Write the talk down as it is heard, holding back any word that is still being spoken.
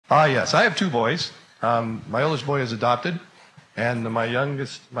Yes, I have two boys. My oldest boy is adopted, and my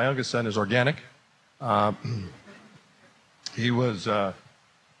youngest son is organic. He was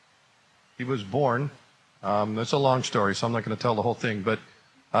born. That's a long story, so I'm not going to tell the whole thing. But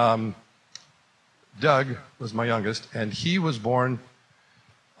Doug was my youngest, and he was born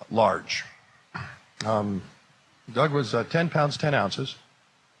large. Doug was 10 pounds, 10 ounces,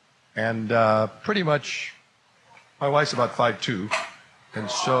 and pretty much my wife's about 5'2", and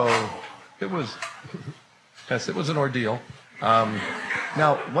so it was, yes, it was an ordeal.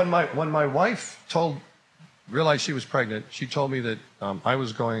 Now, when my wife realized she was pregnant, she told me that I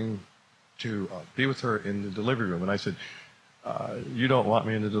was going to be with her in the delivery room, and I said, "You don't want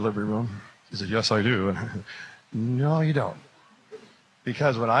me in the delivery room?" She said, "Yes, I do." And no, you don't.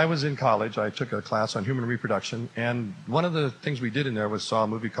 Because when I was in college, I took a class on human reproduction, and one of the things we did in there was saw a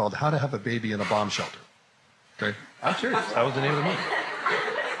movie called How to Have a Baby in a Bomb Shelter. Okay? I'm serious. That was the name of the movie.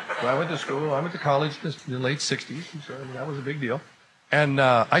 So I went to school. I went to college in the late 60s, so that was a big deal. And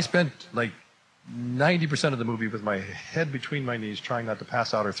I spent like 90% of the movie with my head between my knees trying not to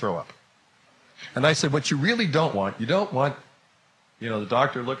pass out or throw up. And I said, what you really don't want, you don't want, the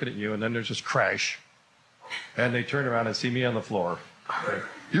doctor looking at you, and then there's this crash, and they turn around and see me on the floor. Okay.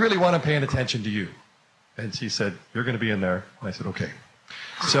 You really want them paying attention to you. And she said, you're going to be in there. And I said, okay.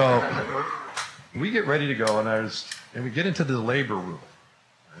 So we get ready to go, and we get into the labor room.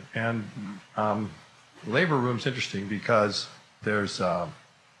 And the labor room's interesting because there's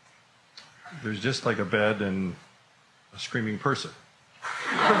just like a bed and a screaming person.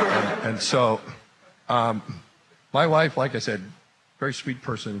 And so my wife, like I said, very sweet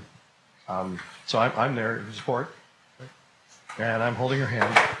person. So I'm there in support. And I'm holding her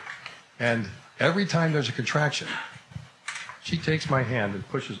hand, and every time there's a contraction, she takes my hand and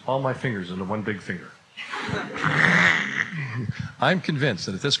pushes all my fingers into one big finger. I'm convinced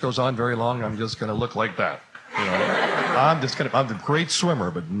that if this goes on very long, I'm just going to look like that. I'm the great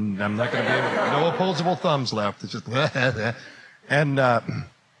swimmer, but I'm not going to be no opposable thumbs left. It's just, and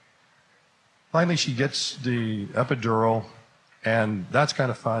finally she gets the epidural, and that's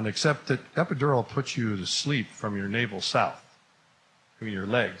kind of fun, except that epidural puts you to sleep from your navel south. Your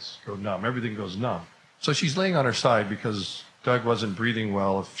legs go numb. Everything goes numb. So she's laying on her side because Doug wasn't breathing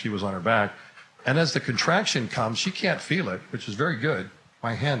well if she was on her back. And as the contraction comes, she can't feel it, which is very good.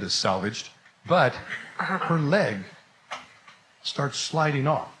 My hand is salvaged. But her leg starts sliding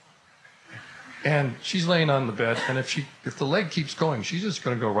off. And she's laying on the bed, and if the leg keeps going, she's just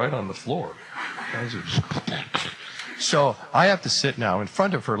going to go right on the floor. So I have to sit now in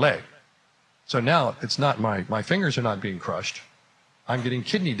front of her leg. So now it's not my fingers are not being crushed. I'm getting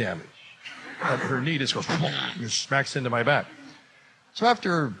kidney damage. Her knee just goes, smacks into my back. So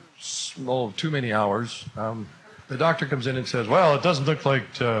after too many hours, the doctor comes in and says, well, it doesn't look like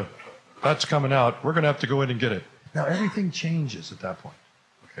that's coming out. We're going to have to go in and get it. Now, everything changes at that point,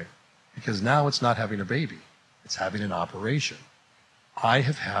 okay? Because now it's not having a baby. It's having an operation. I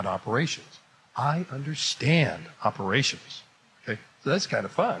have had operations. I understand operations, okay? So that's kind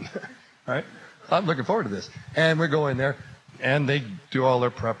of fun, right? I'm looking forward to this. And we go in there. And they do all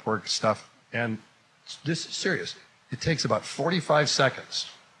their prep work stuff. And this is serious. It takes about 45 seconds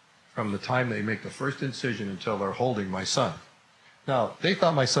from the time they make the first incision until they're holding my son. Now, they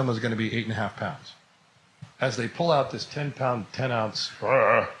thought my son was going to be 8.5 pounds. As they pull out this 10-pound, 10-ounce,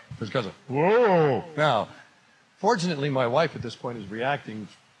 this guy's like, whoa! Now, fortunately, my wife at this point is reacting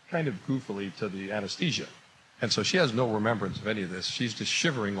kind of goofily to the anesthesia. And so she has no remembrance of any of this. She's just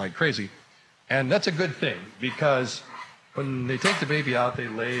shivering like crazy. And that's a good thing, because when they take the baby out, they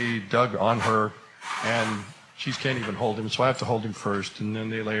lay Doug on her, and she can't even hold him, so I have to hold him first, and then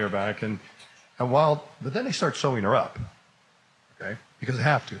they lay her back, but then they start sewing her up, okay? Because they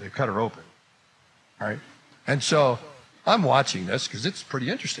have to. They cut her open, all right? And so I'm watching this because it's pretty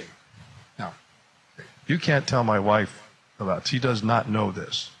interesting. Now, you can't tell my wife about. She does not know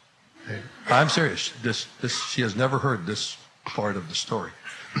this. Okay? I'm serious. She has never heard this part of the story.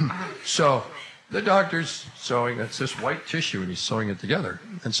 So the doctor's sewing, it's this white tissue, and he's sewing it together.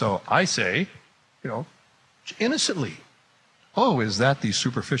 And so I say, innocently, oh, is that the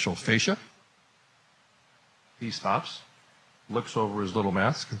superficial fascia? He stops, looks over his little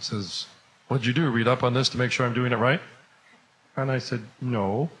mask, and says, what'd you do, read up on this to make sure I'm doing it right? And I said,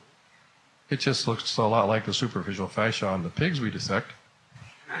 no. It just looks a lot like the superficial fascia on the pigs we dissect.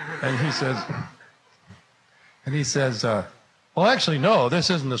 And he says, well, actually, no, this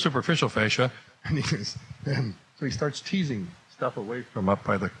isn't the superficial fascia. And so he starts teasing stuff away from up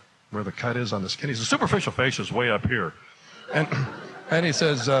by where the cut is on the skin. He says, superficial fascia is way up here. And he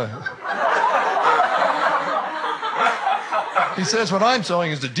says, He says, what I'm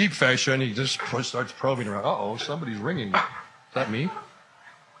sewing is the deep fascia, and he just starts probing around. Uh-oh, somebody's ringing me. Is that me?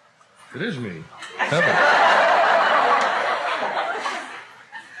 It is me. Heaven.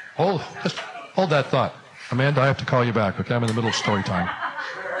 Just hold that thought. Amanda, I have to call you back, okay? I'm in the middle of story time.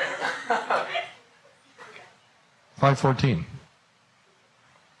 514.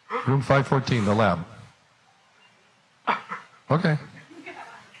 Room 514, the lab. Okay.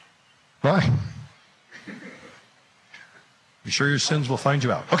 Bye. You sure your sins will find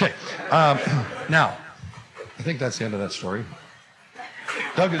you out? Okay. Now, I think that's the end of that story.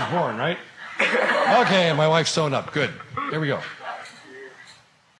 Doug is born, right? Okay, my wife's sewn up. Good. Here we go.